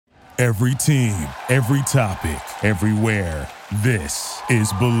Every team, every topic, everywhere. This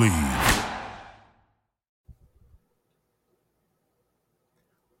is Believe.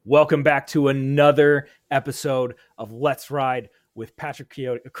 Welcome back to another episode of Let's Ride with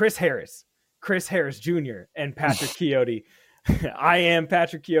Chris Harris Jr. and Patrick Chiotti. I am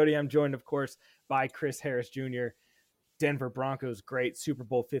Patrick Chiotti. I'm joined, of course, by Chris Harris Jr., Denver Broncos great Super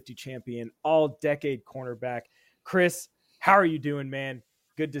Bowl 50 champion, all-decade cornerback. Chris, how are you doing, man?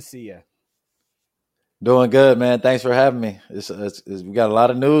 Good to see you. Doing good, man. Thanks for having me. We got a lot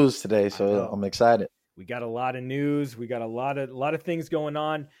of news today, so I'm excited. We got a lot of news. We got a lot of things going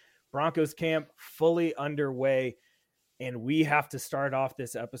on. Broncos camp fully underway, and we have to start off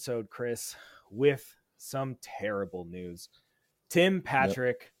this episode, Chris, with some terrible news. Tim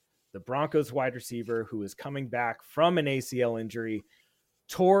Patrick, the Broncos wide receiver who is coming back from an ACL injury,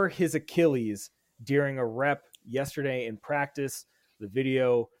 tore his Achilles during a rep yesterday in practice. The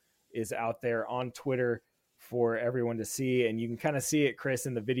video is out there on Twitter for everyone to see, and you can kind of see it, Chris,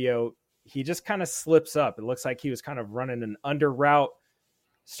 in the video. He just kind of slips up. It looks like he was kind of running an under route,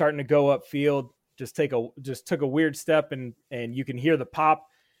 starting to go upfield, just took a weird step, and you can hear the pop.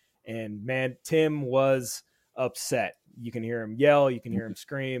 And man, Tim was upset. You can hear him yell, you can hear him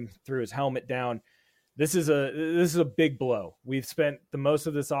scream, threw his helmet down. This is a big blow. We've spent the most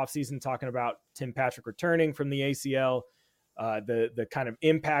of this offseason talking about Tim Patrick returning from the ACL, the kind of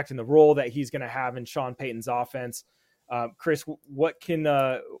impact and the role that he's going to have in Sean Payton's offense. Chris, what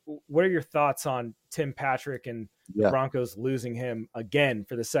are your thoughts on Tim Patrick and the Broncos losing him again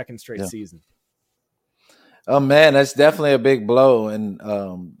for the second straight season? Oh man, that's definitely a big blow. And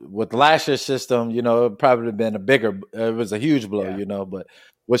with last year's system, it probably have been it was a huge blow, but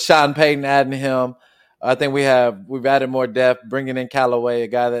with Sean Payton adding him, I think we've added more depth, bringing in Callaway, a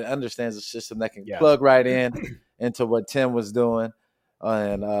guy that understands the system that can plug right into what Tim was doing,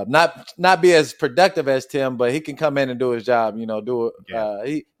 and not be as productive as Tim, but he can come in and do his job.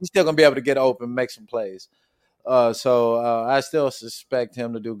 He's still gonna be able to get open, make some plays. So I still suspect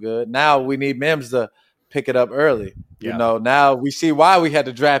him to do good. Now we need Mims to pick it up early. Now we see why we had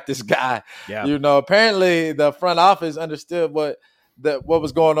to draft this guy. Apparently the front office understood what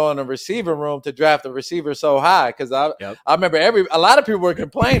was going on in the receiver room to draft a receiver so high. Because I remember a lot of people were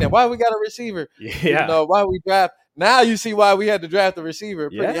complaining, why we got a receiver? Why we draft? Now you see why we had to draft a receiver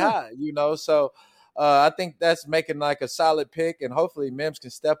pretty high. So I think that's making like a solid pick, and hopefully Mims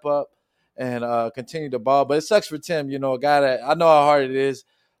can step up and continue the ball. But it sucks for Tim. A guy that I know how hard it is.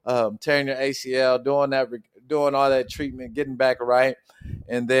 Tearing your ACL, doing all that treatment, getting back right.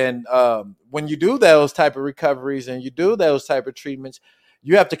 And then when you do those type of recoveries and you do those type of treatments,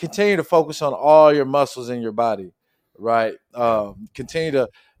 you have to continue to focus on all your muscles in your body, right? Continue to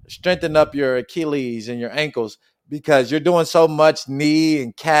strengthen up your Achilles and your ankles, because you're doing so much knee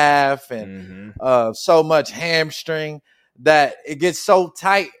and calf and so much hamstring that it gets so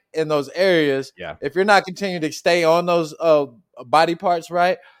tight in those areas. If you're not continuing to stay on those body parts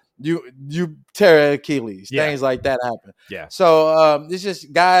right, you tear Achilles. Things like that happen. So it's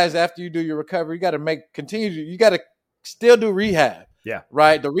just, guys, after you do your recovery, you got to still do rehab.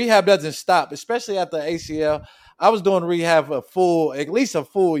 Right. The rehab doesn't stop, especially after ACL. I was doing rehab at least a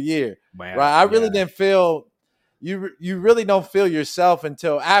full year. Man, right. I really didn't feel you really don't feel yourself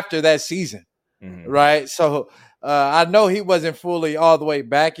until after that season. Right. So I know he wasn't fully all the way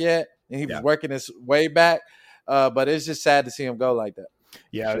back yet, and he was working his way back. But it's just sad to see him go like that.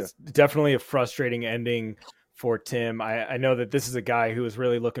 Yeah, It's definitely a frustrating ending for Tim. I know that this is a guy who was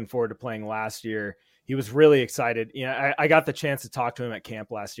really looking forward to playing last year. He was really excited. I got the chance to talk to him at camp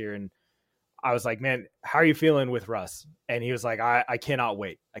last year, and I was like, man, how are you feeling with Russ? And he was like, I cannot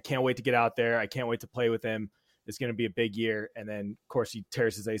wait. I can't wait to get out there. I can't wait to play with him. It's going to be a big year. And then, of course, he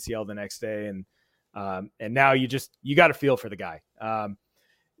tears his ACL the next day. And now you got to feel for the guy.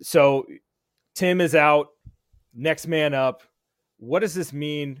 So Tim is out. Next man up. What does this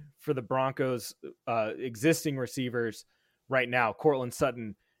mean for the Broncos' existing receivers right now, Courtland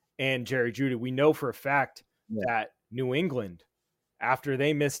Sutton and Jerry Jeudy? We know for a fact that New England, after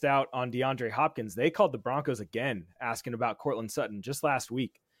they missed out on DeAndre Hopkins, they called the Broncos again, asking about Courtland Sutton just last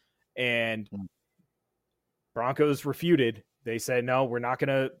week. And Broncos refuted. They said, no, we're not going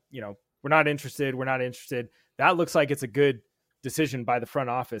to, we're not interested. We're not interested. That looks like it's a good decision by the front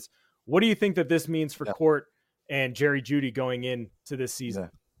office. What do you think that this means for Court and Jerry Jeudy going into this season?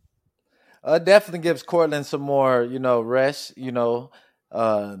 Definitely gives Courtland some more, rest. He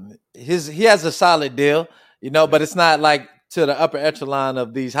has a solid deal, but it's not like to the upper echelon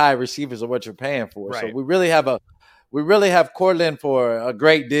of these high receivers or what you're paying for. Right. So we really have Courtland for a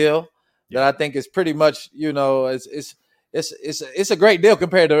great deal that I think is pretty much, it's it's a great deal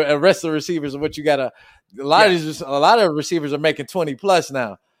compared to the rest of the receivers. What you got a lot of receivers are making 20 plus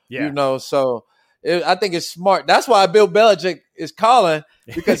now. Yeah. So I think it's smart. That's why Bill Belichick is calling,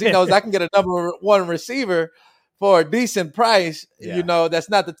 because he knows I can get a number one receiver for a decent price. Yeah. That's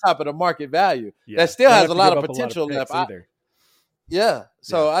not the top of the market value. Yeah. That still Don't has have a to lot give of up a lot of potential picks left. either.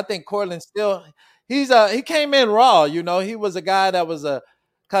 So I think Cortland still he came in raw. He was a guy that was a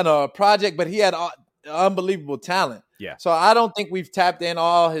kind of a project, but he had unbelievable talent. Yeah. So I don't think we've tapped in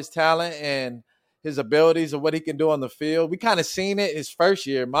all his talent and his abilities of what he can do on the field. We kind of seen it his first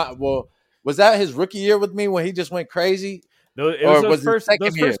year. Was that his rookie year with me when he just went crazy? It was those first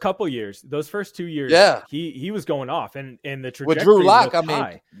first couple years, those first 2 years. Yeah. He was going off, and the trajectory with Drew Lock, looked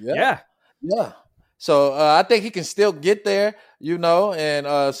high. Yeah. So I think he can still get there, and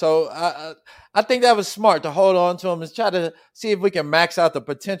so I think that was smart to hold on to him and try to see if we can max out the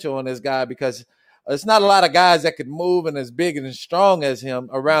potential in this guy, because it's not a lot of guys that could move and as big and as strong as him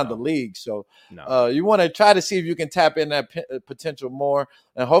around the league. So you want to try to see if you can tap in that potential more,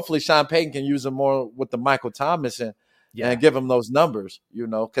 and hopefully Sean Payton can use him more with the Michael Thomas and give him those numbers,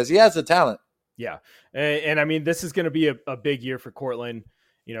 because he has the talent. Yeah. And I mean, this is going to be a big year for Cortland.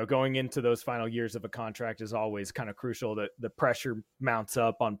 Going into those final years of a contract is always kind of crucial. That the pressure mounts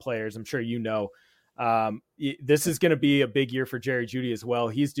up on players. I'm sure this is going to be a big year for Jerry Jeudy as well.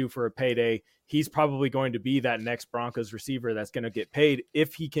 He's due for a payday. He's probably going to be that next Broncos receiver that's going to get paid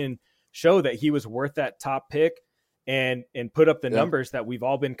if he can show that he was worth that top pick and put up the numbers that we've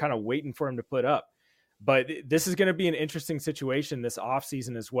all been kind of waiting for him to put up. But this is going to be an interesting situation this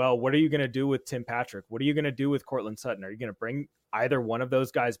offseason as well. What are you going to do with Tim Patrick? What are you going to do with Cortland Sutton? Are you going to bring either one of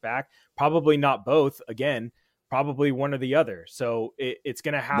those guys back? Probably not both. Again, probably one or the other. So it's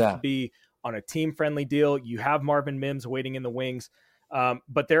going to have to be on a team-friendly deal. You have Marvin Mims waiting in the wings.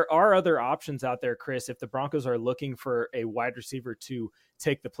 But there are other options out there, Chris. If the Broncos are looking for a wide receiver to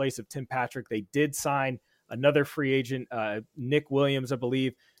take the place of Tim Patrick, they did sign another free agent, Nick Williams, I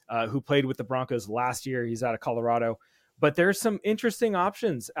believe, who played with the Broncos last year. He's out of Colorado. But there's some interesting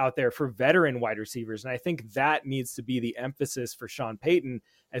options out there for veteran wide receivers. And I think that needs to be the emphasis for Sean Payton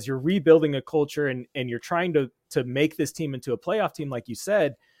as you're rebuilding a culture and you're trying to make this team into a playoff team. Like you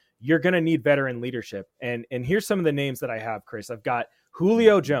said, you're going to need veteran leadership. And here's some of the names that I have, Chris. I've got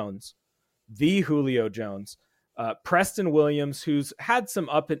Julio Jones, Preston Williams, who's had some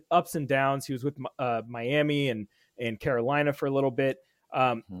ups and downs. He was with Miami and Carolina for a little bit.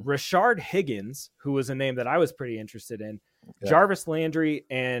 Rashard Higgins, who was a name that I was pretty interested in, Jarvis Landry,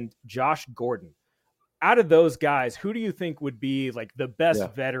 and Josh Gordon. Out of those guys, who do you think would be like the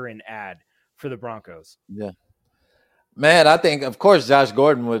best veteran ad for the Broncos? Yeah, man, I think of course Josh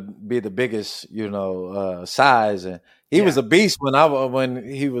Gordon would be the biggest, size, and he was a beast when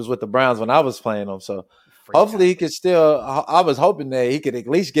he was with the Browns when I was playing him. So hopefully he could still. I was hoping that he could at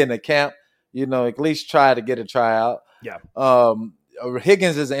least get in a camp, at least try to get a tryout. Yeah.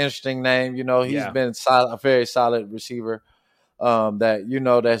 Higgins is an interesting name. He's been a very solid receiver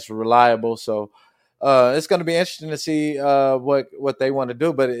that's reliable. So it's going to be interesting to see what they want to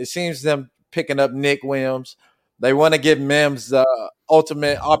do. But it seems them picking up Nick Williams. They want to give Mims the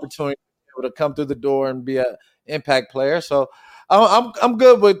ultimate opportunity to come through the door and be an impact player. So I'm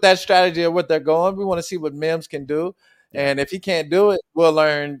good with that strategy of what they're going. We want to see what Mims can do. And if he can't do it, we'll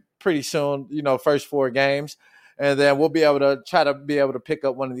learn pretty soon, first 4 games. And then we'll be able to pick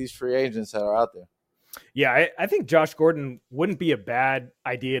up one of these free agents that are out there. Yeah, I think Josh Gordon wouldn't be a bad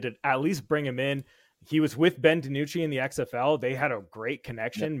idea to at least bring him in. He was with Ben DiNucci in the XFL. They had a great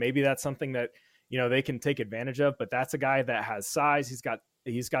connection. Maybe that's something that, they can take advantage of, but that's a guy that has size. He's got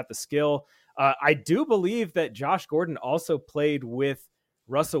the skill. I do believe that Josh Gordon also played with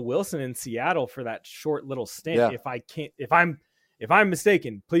Russell Wilson in Seattle for that short little stint. Yeah. If I'm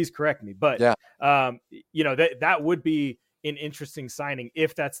mistaken, please correct me. But that would be an interesting signing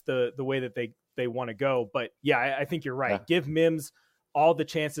if that's the way that they want to go. But yeah, I think you're right. Yeah. Give Mims all the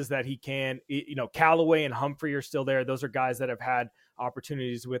chances that he can. Callaway and Humphrey are still there. Those are guys that have had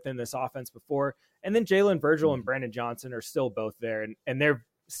opportunities within this offense before. And then Jalen Virgil and Brandon Johnson are still both there, and they're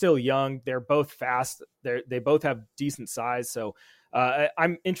still young. They're both fast. They both have decent size. So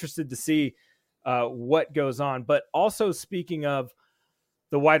I'm interested to see what goes on. But also, speaking of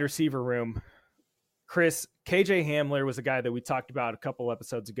the wide receiver room, Chris, KJ Hamler was a guy that we talked about a couple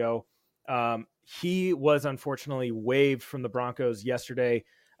episodes ago. He was unfortunately waived from the Broncos yesterday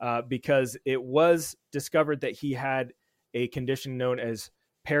because it was discovered that he had a condition known as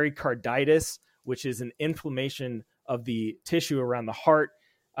pericarditis, which is an inflammation of the tissue around the heart.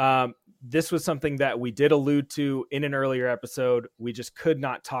 This was something that we did allude to in an earlier episode. We just could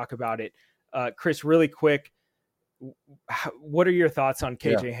not talk about it. Chris, really quick, what are your thoughts on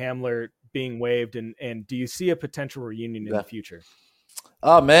Yeah. KJ Hamler being waived, and do you see a potential reunion in the future?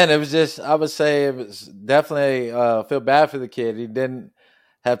 Oh man, it was just, I would say it was definitely feel bad for the kid. He didn't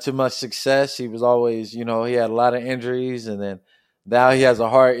have too much success. He was always, he had a lot of injuries, and then now he has a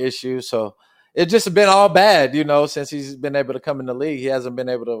heart issue. So it just been all bad, since he's been able to come in the league. He hasn't been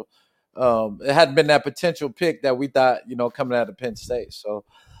able to it hadn't been that potential pick that we thought, coming out of Penn State. So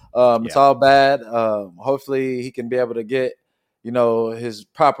it's all bad. Hopefully he can be able to get, his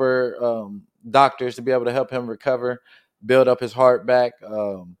proper doctors to be able to help him recover, build up his heart back.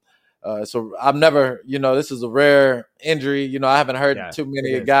 So I've never, this is a rare injury. I haven't heard too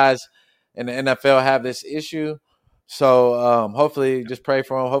many guys in the NFL have this issue. So hopefully just pray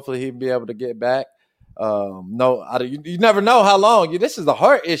for him. Hopefully he'll be able to get back. You never know how long. This is a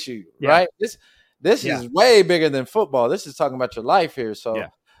heart issue, right? This is way bigger than football. This is talking about your life here. So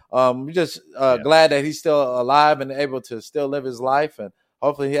we're just glad that he's still alive and able to still live his life. And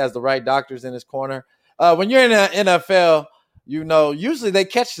hopefully he has the right doctors in his corner. When you're in the NFL, usually they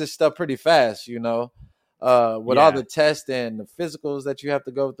catch this stuff pretty fast, with all the tests and the physicals that you have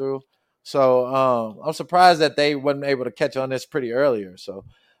to go through. So I'm surprised that they wasn't able to catch on this pretty earlier. So,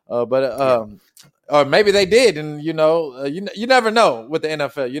 or maybe they did. And, you never know with the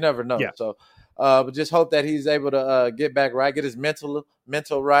NFL. You never know. Yeah. So, but just hope that he's able to get back right, get his mental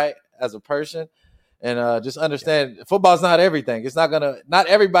right as a person. And just understand football's not everything. It's not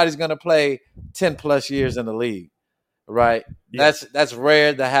everybody's going to play 10 plus years in the league. Right. Yeah. That's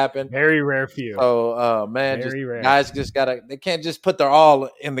rare to happen. Very rare few. So, guys just they can't just put their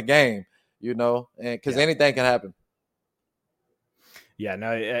all in the game, and because anything can happen. Yeah,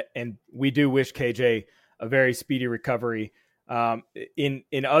 no. And we do wish KJ a very speedy recovery.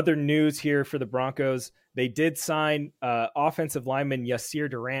 In other news here for the Broncos, they did sign offensive lineman Yasir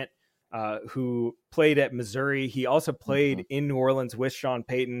Durant, who played at Missouri. He also played in New Orleans with Sean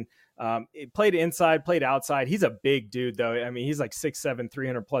Payton. It played inside, played outside. He's a big dude, though. I mean, he's like 6'7",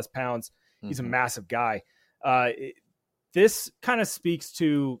 300 plus pounds. He's a massive guy. This kind of speaks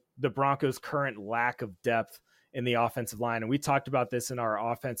to the Broncos' current lack of depth in the offensive line. And we talked about this in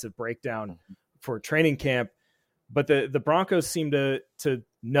our offensive breakdown for training camp. But the Broncos seem to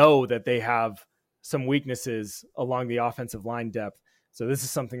know that they have some weaknesses along the offensive line depth. So this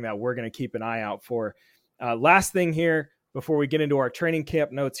is something that we're going to keep an eye out for. Last thing here, before we get into our training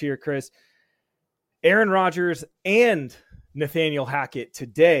camp notes here, Chris, Aaron Rodgers and Nathaniel Hackett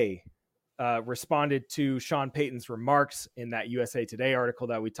today responded to Sean Payton's remarks in that USA Today article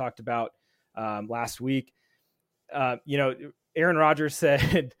that we talked about last week. Aaron Rodgers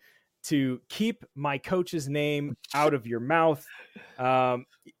said to keep my coach's name out of your mouth. I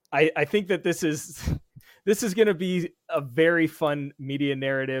think that this is going to be a very fun media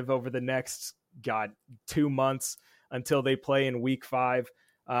narrative over the next 2 months until they play in week 5.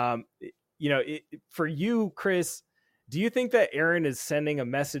 For you, Chris, do you think that Aaron is sending a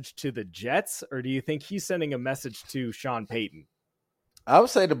message to the Jets, or do you think he's sending a message to Sean Payton? I would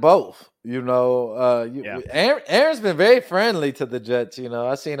say to both. Aaron's been very friendly to the Jets.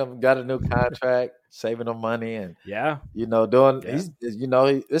 I seen him got a new contract, saving them money, and this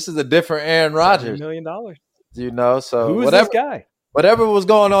is a different Aaron Rodgers. $1 million. So who is this guy? Whatever was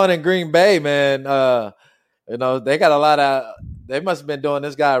going on in Green Bay, man. They got a lot of. They must have been doing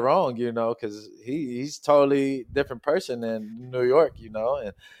this guy wrong, because he's totally different person in New York,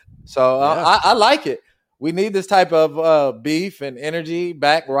 and so I like it. We need this type of beef and energy,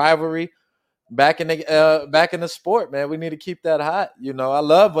 rivalry, back in the sport, man. We need to keep that hot. I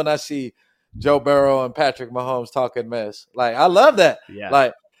love when I see Joe Burrow and Patrick Mahomes talking mess. Like, I love that.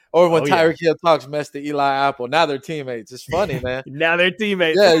 Yeah. Or when Tyreek Hill talks mess to Eli Apple. Now they're teammates. It's funny, man. Now they're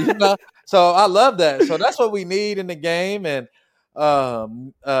teammates. Yeah, So I love that. So that's what we need in the game. And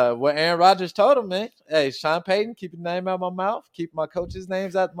what Aaron Rodgers told him, man, hey, Sean Payton, keep your name out of my mouth. Keep my coaches'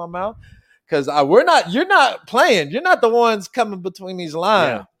 names out of my mouth. Because you're not playing. You're not the ones coming between these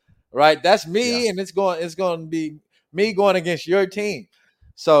lines, right? That's me, and it's going to be me going against your team.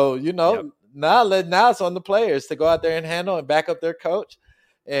 So now it's on the players to go out there and handle and back up their coach.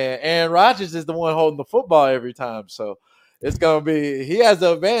 And Aaron Rodgers is the one holding the football every time. So it's going to be he has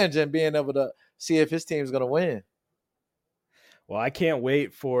the advantage in being able to see if his team's going to win. Well, I can't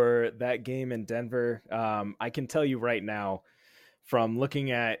wait for that game in Denver. I can tell you right now, from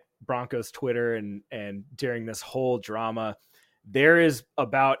looking at Broncos Twitter and during this whole drama, there is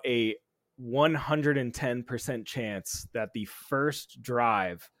about a 110% chance that the first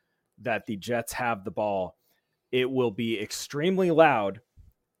drive that the Jets have the ball, it will be extremely loud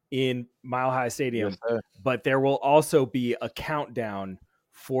in Mile High Stadium, but there will also be a countdown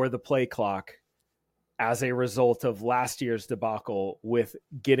for the play clock as a result of last year's debacle with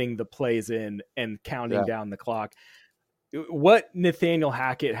getting the plays in and counting down the clock. What Nathaniel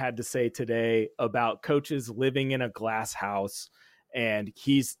Hackett had to say today about coaches living in a glass house, and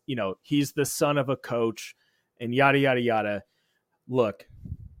he's the son of a coach and yada, yada, yada. Look,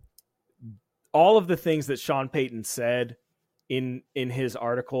 all of the things that Sean Payton said in his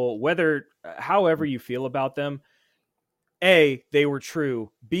article, however you feel about them, A, they were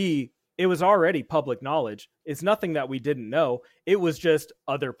true. B, it was already public knowledge. It's nothing that we didn't know. It was just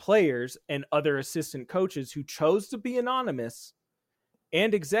other players and other assistant coaches who chose to be anonymous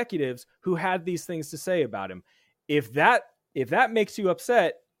and executives who had these things to say about him. If that makes you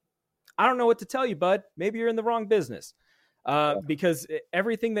upset, I don't know what to tell you, bud. Maybe you're in the wrong business. Because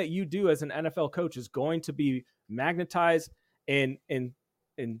everything that you do as an NFL coach is going to be magnetized and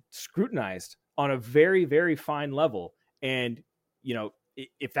scrutinized on a very, very fine level. And,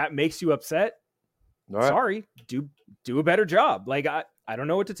 if that makes you upset, right, sorry, do a better job. Like, I don't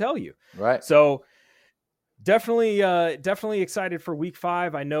know what to tell you. Right. So definitely excited for week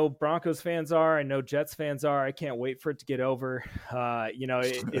 5. I know Broncos fans are, I know Jets fans are. I can't wait for it to get over.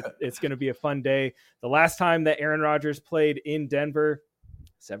 It's going to be a fun day. The last time that Aaron Rodgers played in Denver,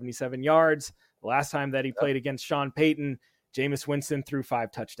 77 yards. The last time that he played against Sean Payton, Jameis Winston threw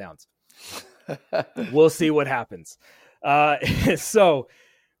 5 touchdowns. We'll see what happens. So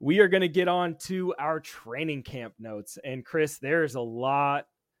we are going to get on to our training camp notes. And Chris, there's a lot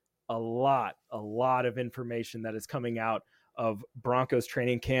of information that is coming out of Broncos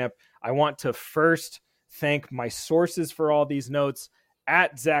training camp. I want to first thank my sources for all these notes.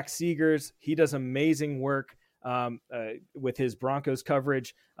 At Zach Seegers, he does amazing work with his Broncos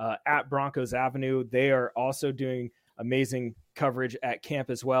coverage. At Broncos Avenue, they are also doing amazing coverage at camp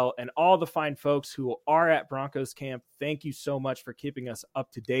as well. And all the fine folks who are at Broncos camp, thank you so much for keeping us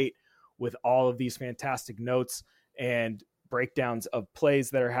up to date with all of these fantastic notes and breakdowns of plays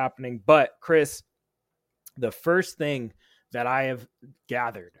that are happening. But Chris, the first thing that I have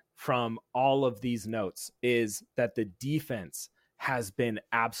gathered from all of these notes is that the defense has been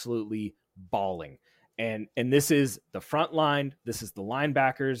absolutely balling. And this is the front line. This is the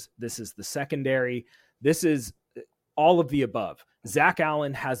linebackers. This is the secondary. This is all of the above. Zach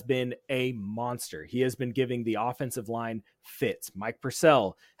Allen has been a monster. He has been giving the offensive line fits. Mike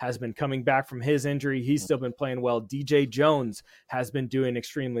Purcell has been coming back from his injury. He's still been playing well. DJ Jones has been doing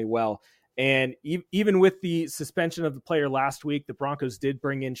extremely well. And even with the suspension of the player last week, the Broncos did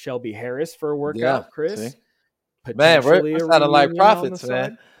bring in Shelby Harris for a workout, Chris. Man, we're sounding like prophets,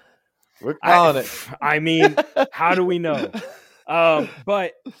 man. We're calling it. I mean, how do we know?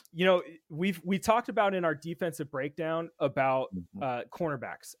 But we talked about in our defensive breakdown about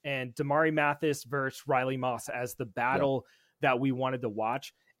cornerbacks and Damari Mathis versus Riley Moss as the battle that we wanted to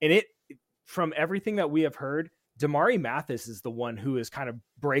watch. And from everything that we have heard, Damari Mathis is the one who is kind of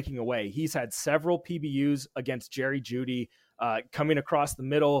breaking away. He's had several PBUs against Jerry Jeudy, coming across the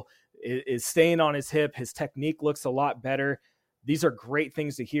middle, is staying on his hip. His technique looks a lot better. These are great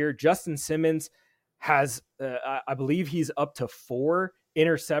things to hear. Justin Simmons has, I believe he's up to 4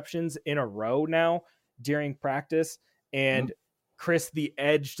 interceptions in a row now during practice. And Chris, the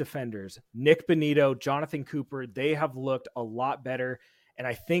edge defenders, Nick Bonito, Jonathan Cooper, they have looked a lot better. And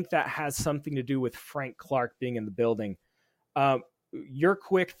I think that has something to do with Frank Clark being in the building. Your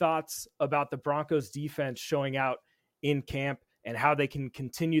quick thoughts about the Broncos defense showing out in camp and how they can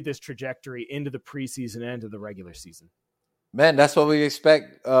continue this trajectory into the preseason and into the regular season. Man, that's what we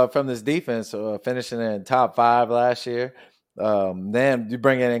expect from this defense, finishing in top 5 last year. Then you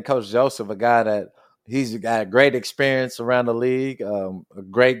bring in Coach Joseph, a guy that he's got great experience around the league, a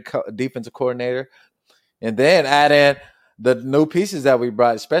great defensive coordinator. And then add in the new pieces that we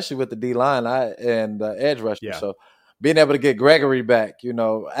brought, especially with the D-line and the edge rusher. Yeah. So being able to get Gregory back,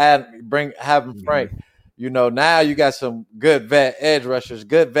 have him Frank. Now you got some good vet edge rushers,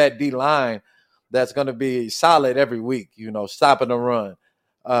 good vet D-line that's going to be solid every week, stopping the run,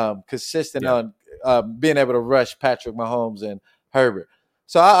 consistent on being able to rush Patrick Mahomes and Herbert.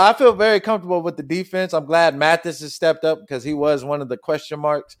 So I feel very comfortable with the defense. I'm glad Mathis has stepped up because he was one of the question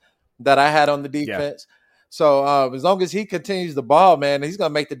marks that I had on the defense. Yeah. So as long as he continues the ball, man, he's going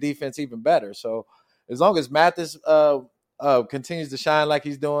to make the defense even better. So as long as Mathis continues to shine like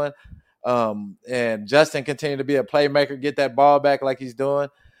he's doing, and Justin continue to be a playmaker, get that ball back like he's doing,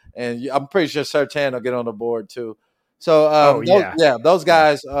 and I'm pretty sure Surtain will get on the board too. So those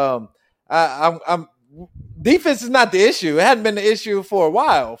guys. I'm defense is not the issue. It hadn't been the issue for a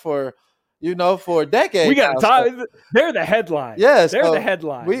while for you know, for a decade. We got to talk. So, they're the headline. Yeah, they're so the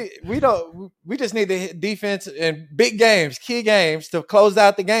headline. We just need the defense in big games, key games to close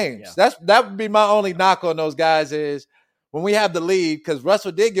out the games. Yeah. That would be my only knock on those guys is when we have the lead, because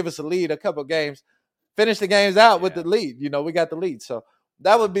Russell did give us a lead a couple of games, finish the games out with the lead. You know, we got the lead. So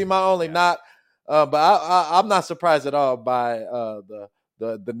that would be my only knock. But I'm not surprised at all by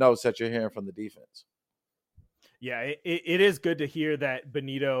the notes that you're hearing from the defense. Yeah, it is good to hear that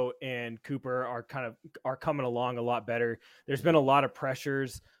Benito and Cooper are coming along a lot better. There's been a lot of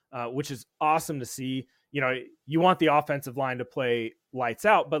pressures, which is awesome to see. You know, you want the offensive line to play lights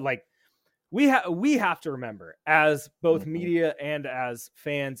out, but like we have to remember, as both media and as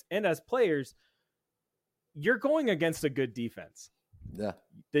fans and as players, you're going against a good defense. Yeah.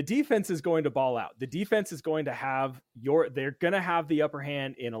 The defense is going to ball out. The defense is going to have they're going to have the upper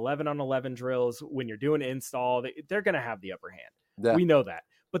hand in 11-on-11 drills. When you're doing install, they're going to have the upper hand. Yeah. We know that,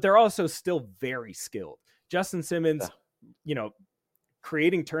 but they're also still very skilled. Justin Simmons, you know,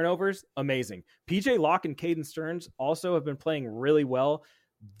 creating turnovers, amazing. PJ Locke and Caden Stearns also have been playing really well.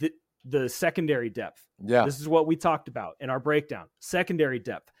 The secondary depth. Yeah. This is what we talked about in our breakdown. Secondary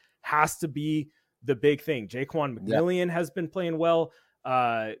depth has to be the big thing. Jaquan McMillian has been playing well.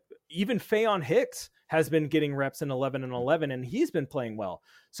 Even Fayon Hicks has been getting reps in 11-on-11, and he's been playing well.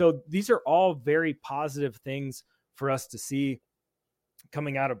 So these are all very positive things for us to see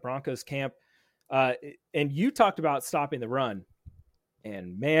coming out of Broncos camp. And you talked about stopping the run.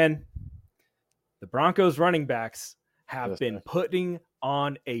 And man, the Broncos running backs have been putting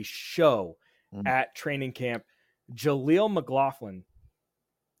on a show at training camp. Jaleel McLaughlin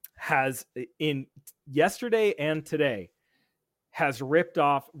has, in yesterday and today, has ripped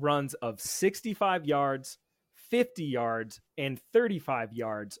off runs of 65 yards, 50 yards, and 35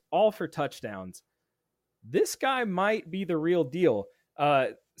 yards, all for touchdowns. This guy might be the real deal.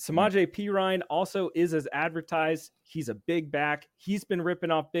 Samaje Perine also is as advertised. He's a big back. He's been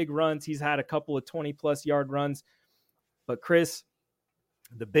ripping off big runs. He's had a couple of 20-plus yard runs. But Chris,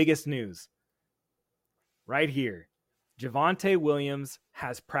 the biggest news right here. Javonte Williams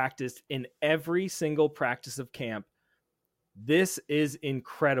has practiced in every single practice of camp. This is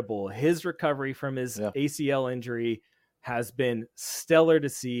incredible. His recovery from his ACL injury has been stellar to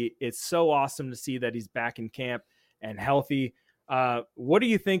see. It's so awesome to see that he's back in camp and healthy. What do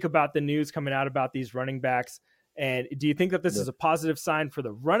you think about the news coming out about these running backs? And do you think that this is a positive sign for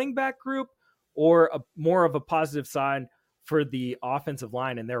the running back group, or more of a positive sign for the offensive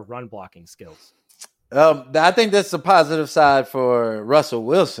line and their run blocking skills? I think that's a positive side for Russell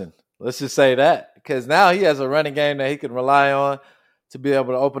Wilson. Let's just say that, because now he has a running game that he can rely on to be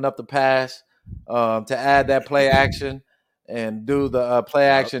able to open up the pass, to add that play action and do the play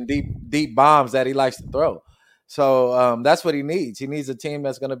action deep bombs that he likes to throw. So that's what he needs. He needs a team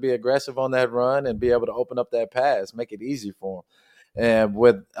that's going to be aggressive on that run and be able to open up that pass, make it easy for him. And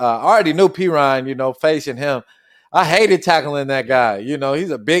with I already knew Perine, you know, facing him, I hated tackling that guy. You know,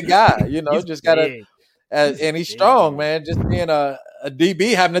 he's a big guy. You know, just got to. And he's strong, man. Just being a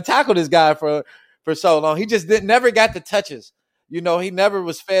DB, having to tackle this guy for so long. He just never got the touches. You know, he never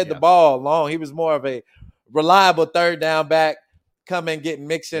was fed the ball long. He was more of a reliable third down back, come in, getting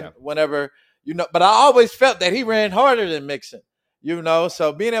Mixon whenever, you know. But I always felt that he ran harder than Mixon, you know.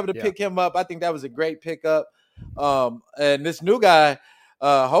 So being able to pick him up, I think that was a great pickup. And this new guy,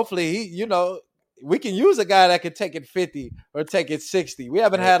 hopefully he, you know, we can use a guy that could take it 50 or take it 60. We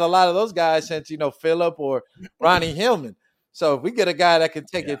haven't had a lot of those guys since, you know, Phillip or Ronnie Hillman. So if we get a guy that can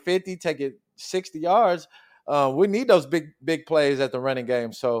take it 50, take it 60 yards, we need those big plays at the running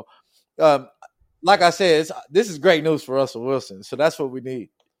game. So, like I said, this is great news for Russell Wilson. So that's what we need.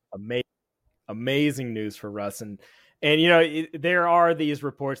 Amazing news for Russ. And you know, there are these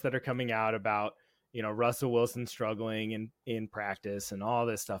reports that are coming out about, you know, Russell Wilson struggling in practice and all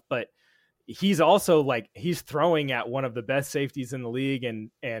this stuff. But he's also he's throwing at one of the best safeties in the league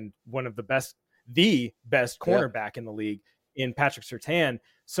and one of the best cornerback in the league in Patrick Surtain.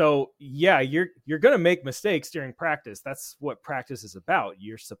 So you're going to make mistakes during practice. That's what practice is about.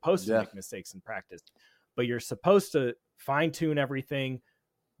 You're supposed to make mistakes in practice, but you're supposed to fine tune everything,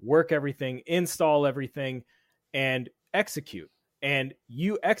 work everything, install everything, and execute. And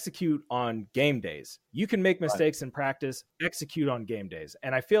you execute on game days. You can make mistakes in practice, execute on game days.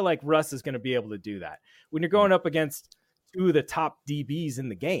 And I feel like Russ is going to be able to do that. When you're going up against two of the top DBs in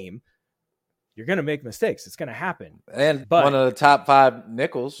the game, you're going to make mistakes. It's going to happen. And one of the top 5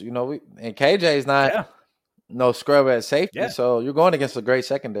 nickels, you know, and KJ's not no scrub at safety. Yeah. So you're going against a great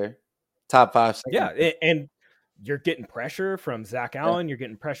secondary, top 5 secondary. Yeah, and you're getting pressure from Zach Allen. You're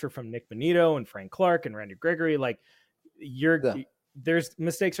getting pressure from Nick Benito and Frank Clark and Randy Gregory. there's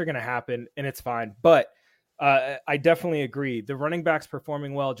mistakes are going to happen, and it's fine. But I definitely agree. The running backs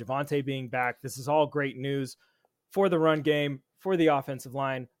performing well, Javonte being back. This is all great news for the run game, for the offensive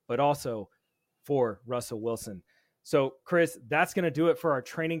line, but also for Russell Wilson. So, Chris, that's going to do it for our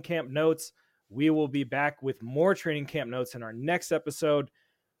training camp notes. We will be back with more training camp notes in our next episode.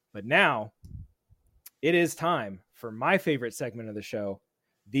 But now it is time for my favorite segment of the show,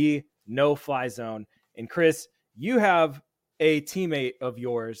 the no-fly zone. And Chris, you have a teammate of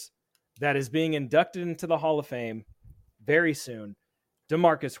yours that is being inducted into the Hall of Fame very soon,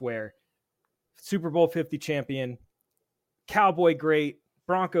 DeMarcus Ware, Super Bowl 50 champion, Cowboy great,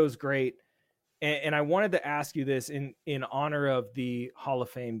 Broncos great. And I wanted to ask you this in honor of the Hall of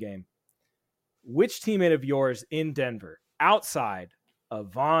Fame game. Which teammate of yours in Denver, outside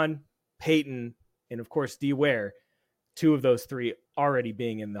of Vaughn, Peyton, and of course D. Ware, two of those three already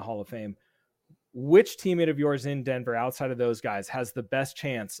being in the Hall of Fame, which teammate of yours in Denver, outside of those guys, has the best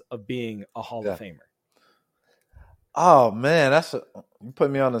chance of being a Hall of Famer? Oh man, you put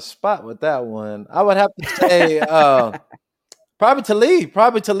me on the spot with that one. I would have to say probably Talib.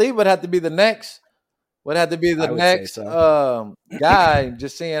 Probably Talib would have to be the next. Would have to be the next guy.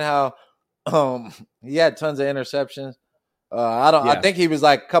 Just seeing how he had tons of interceptions. I think he was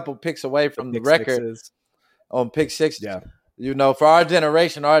like a couple picks away from the record on pick six. Yeah. You know, for our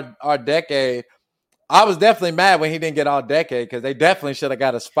generation, our decade, I was definitely mad when he didn't get all decade because they definitely should have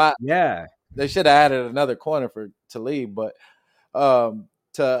got a spot. Yeah. They should have added another corner for Talib, but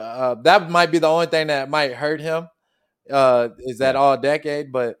that might be the only thing that might hurt him is that all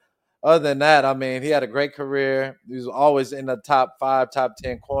decade. But other than that, I mean, he had a great career. He was always in the top 5, top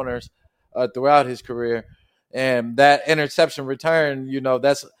 10 corners throughout his career. And that interception return, you know,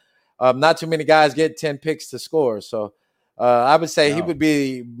 that's not too many guys get 10 picks to score. So I would say he would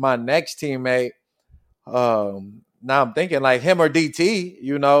be my next teammate. Now I'm thinking like him or DT,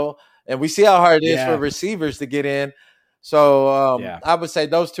 you know, and we see how hard it is for receivers to get in. So I would say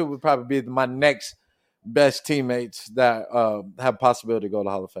those two would probably be my next best teammates that have possibility to go to the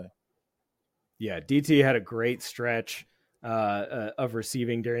Hall of Fame. Yeah, DT had a great stretch of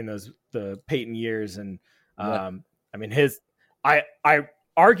receiving during the Peyton years, and I mean I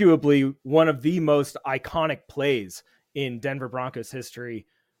arguably one of the most iconic plays in Denver Broncos history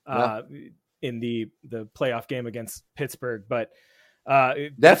in the playoff game against Pittsburgh. But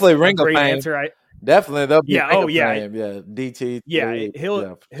definitely ring of fame. Answer. Definitely, they'll be DT. Yeah,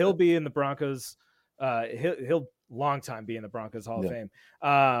 he'll be in the Broncos. He'll long time be in the Broncos Hall of Fame.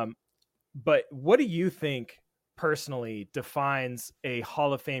 But what do you think personally defines a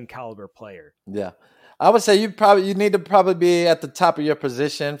Hall of Fame caliber player? Yeah, I would say you need to probably be at the top of your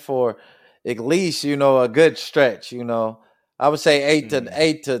position for at least, you know, a good stretch. You know, I would say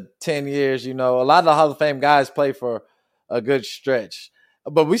 8 to 10 years. You know, a lot of the Hall of Fame guys play for a good stretch,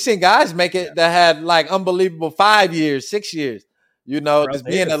 but we've seen guys make it that had like unbelievable 5 years, 6 years. You know, just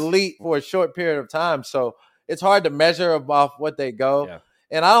being elite for a short period of time. So it's hard to measure off what they go. Yeah.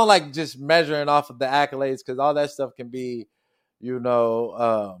 And I don't like just measuring off of the accolades because all that stuff can be, you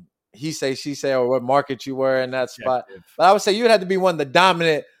know, he say, she say, or what market you were in that spot. But I would say you'd have to be one of the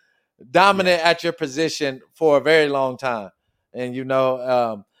dominant at your position for a very long time. And, you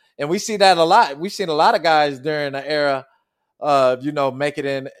know, and we see that a lot. We've seen a lot of guys during the era of, you know, make it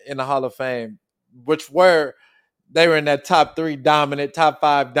in the Hall of Fame, they were in that top 3 dominant, top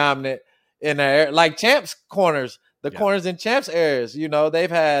 5 dominant in there, like champs corners. The corners in champs eras, you know,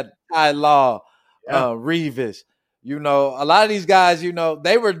 they've had Ty Law, Revis. You know, a lot of these guys, you know,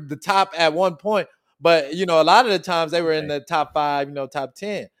 they were the top at one point, but, you know, a lot of the times they were in the top 5, you know, top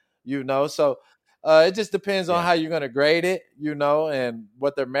 10, you know. So it just depends on how you're going to grade it, you know, and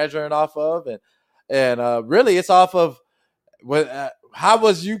what they're measuring off of. And really it's off of how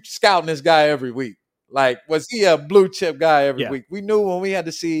was you scouting this guy every week? Like, was he a blue chip guy every week? We knew when we had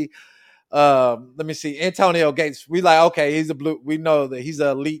to see Antonio Gates. We like, okay, we know that he's an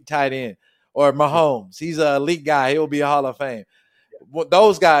elite tight end. Or Mahomes, he's an elite guy. He'll be a Hall of Fame.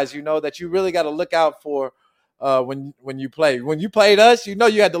 Those guys, you know, that you really got to look out for when you play. When you played us, you know,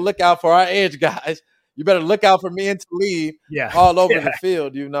 you had to look out for our edge guys. You better look out for me and Talib all over the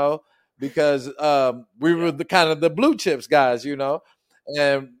field, you know, because we were the kind of the blue chips guys, you know.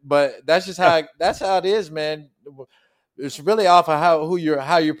 But that's just how it is, man. It's really off of how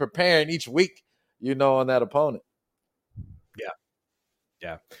you're preparing each week, you know, on that opponent.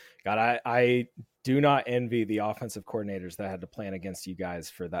 Yeah. God, I do not envy the offensive coordinators that had to plan against you guys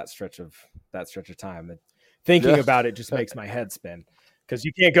for that stretch of time. Thinking about it just makes my head spin because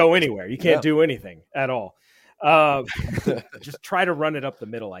you can't go anywhere. You can't do anything at all. Just try to run it up the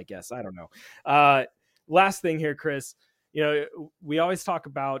middle, I guess. I don't know. Last thing here, Chris. we always talk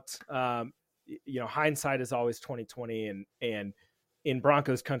about, hindsight is always 2020, and in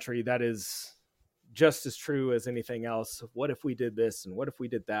Broncos country, that is just as true as anything else. What if we did this? And what if we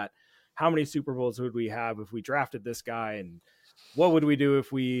did that? How many Super Bowls would we have if we drafted this guy? And what would we do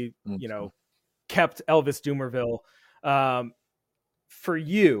if we, kept Elvis Dumervil? For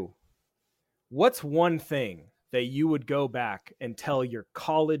you, what's one thing that you would go back and tell your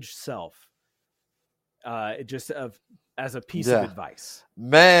college self, as a piece of advice?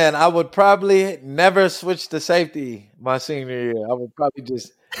 Man, I would probably never switch to safety my senior year. I would probably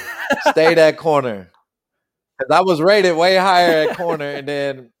just stay at corner. Because I was rated way higher at corner, and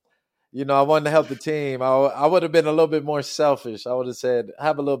then, I wanted to help the team. I would have been a little bit more selfish. I would have said,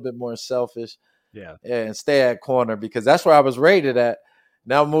 have a little bit more selfish. Yeah, and stay at corner, because that's where I was rated at.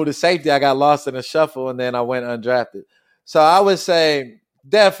 Now I moved to safety. I got lost in the shuffle, and then I went undrafted. So I would say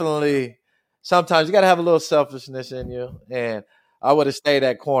definitely sometimes you got to have a little selfishness in you. And I would have stayed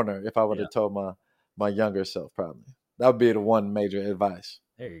at corner if I would have told my younger self, probably. That would be the one major advice.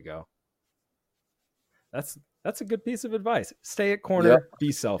 There you go. That's a good piece of advice. Stay at corner,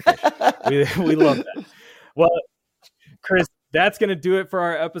 be selfish. we love that. Well, Chris, that's going to do it for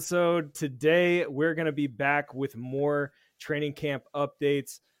our episode today. We're going to be back with more training camp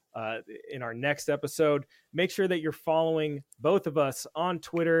updates in our next episode. Make sure that you're following both of us on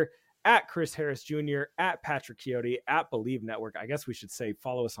Twitter at Chris Harris Jr., at Patrick Chiotti, at Believe Network. I guess we should say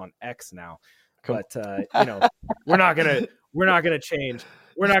follow us on X now. But we're not gonna change.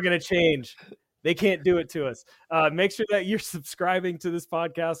 We're not gonna change. They can't do it to us. Make sure that you're subscribing to this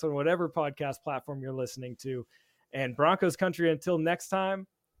podcast on whatever podcast platform you're listening to. And Broncos country, until next time,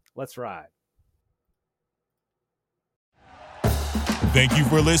 let's ride. Thank you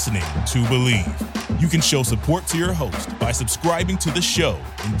for listening to Believe. You can show support to your host by subscribing to the show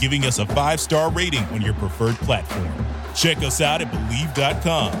and giving us a 5-star rating on your preferred platform. Check us out at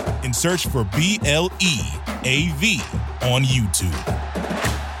Believe.com and search for BLEAV on YouTube.